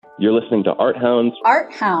You're listening to Art Hounds.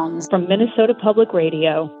 Art Hounds from Minnesota Public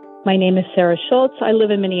Radio. My name is Sarah Schultz. I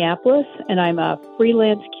live in Minneapolis, and I'm a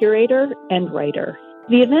freelance curator and writer.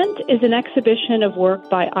 The event is an exhibition of work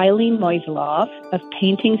by Eileen Moiselov of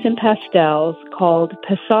paintings and pastels called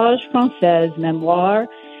Passage Français Mémoire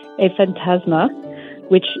et Fantasme,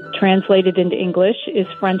 which translated into English is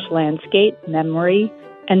French Landscape, Memory,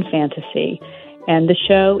 and Fantasy. And the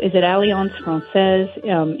show is at Alliance Française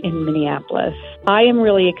in Minneapolis. I am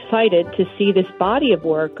really excited to see this body of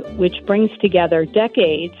work, which brings together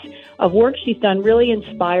decades of work she's done, really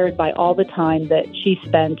inspired by all the time that she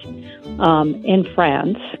spent in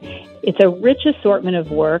France. It's a rich assortment of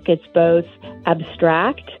work. It's both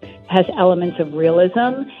abstract, has elements of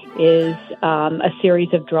realism, is a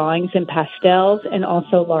series of drawings and pastels, and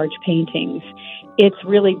also large paintings. It's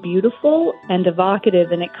really beautiful and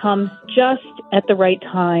evocative, and it comes just at the right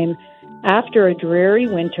time after a dreary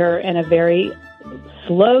winter and a very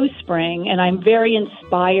slow spring. And I'm very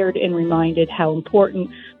inspired and reminded how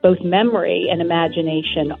important both memory and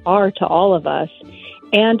imagination are to all of us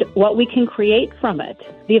and what we can create from it.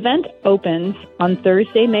 The event opens on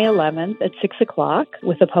Thursday, May 11th at 6 o'clock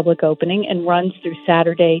with a public opening and runs through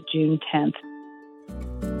Saturday, June 10th.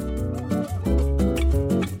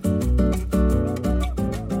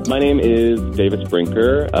 My name is Davis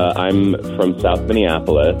Brinker. I'm from South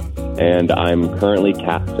Minneapolis, and I'm currently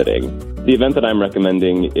cat sitting. The event that I'm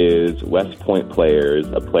recommending is West Point Players,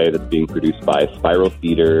 a play that's being produced by Spiral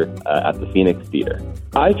Theater at the Phoenix Theater.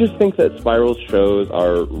 I just think that Spiral's shows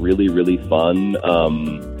are really, really fun.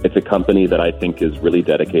 It's a company that I think is really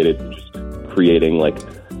dedicated to just creating like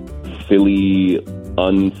silly,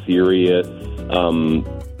 unserious,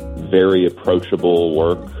 very approachable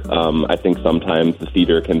work. I think sometimes the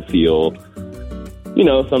theater can feel,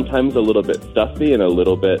 sometimes a little bit stuffy and a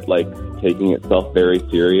little bit like taking itself very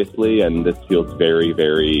seriously, and this feels very,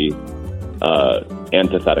 very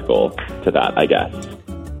antithetical to that, I guess.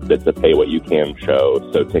 It's a pay-what-you-can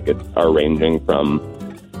show, so tickets are ranging from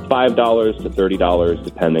 $5 to $30,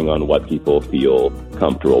 depending on what people feel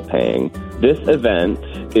comfortable paying. This event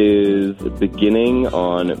is beginning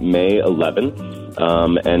on May 11th,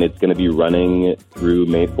 and it's going to be running through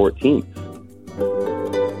May 14th.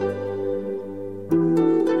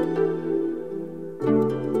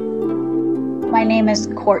 My name is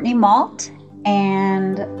Courtney Malt,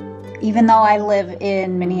 and even though I live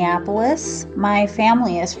in Minneapolis, my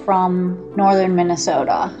family is from northern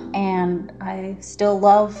Minnesota, and I still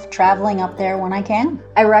love traveling up there when I can.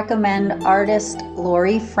 I recommend artist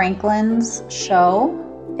Lori Franklin's show.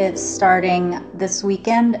 It's starting this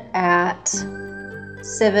weekend at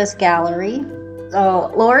Civis Gallery.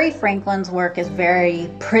 So Lori Franklin's work is very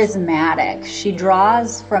prismatic. She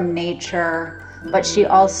draws from nature, but she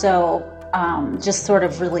also just sort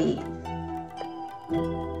of really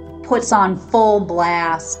puts on full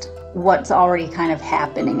blast what's already kind of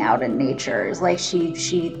happening out in nature. It's like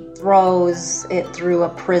she throws it through a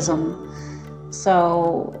prism.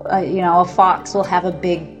 So, a fox will have a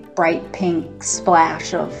big bright pink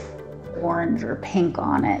splash of orange or pink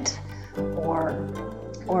on it,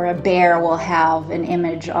 or a bear will have an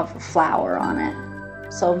image of a flower on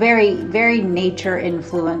it. So very, very nature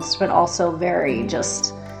influenced, but also very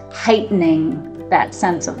just heightening that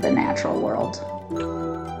sense of the natural world.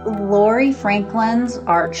 Lori Franklin's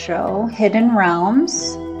art show, Hidden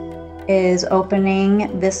Realms, is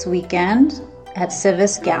opening this weekend at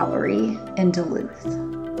Civis Gallery in Duluth.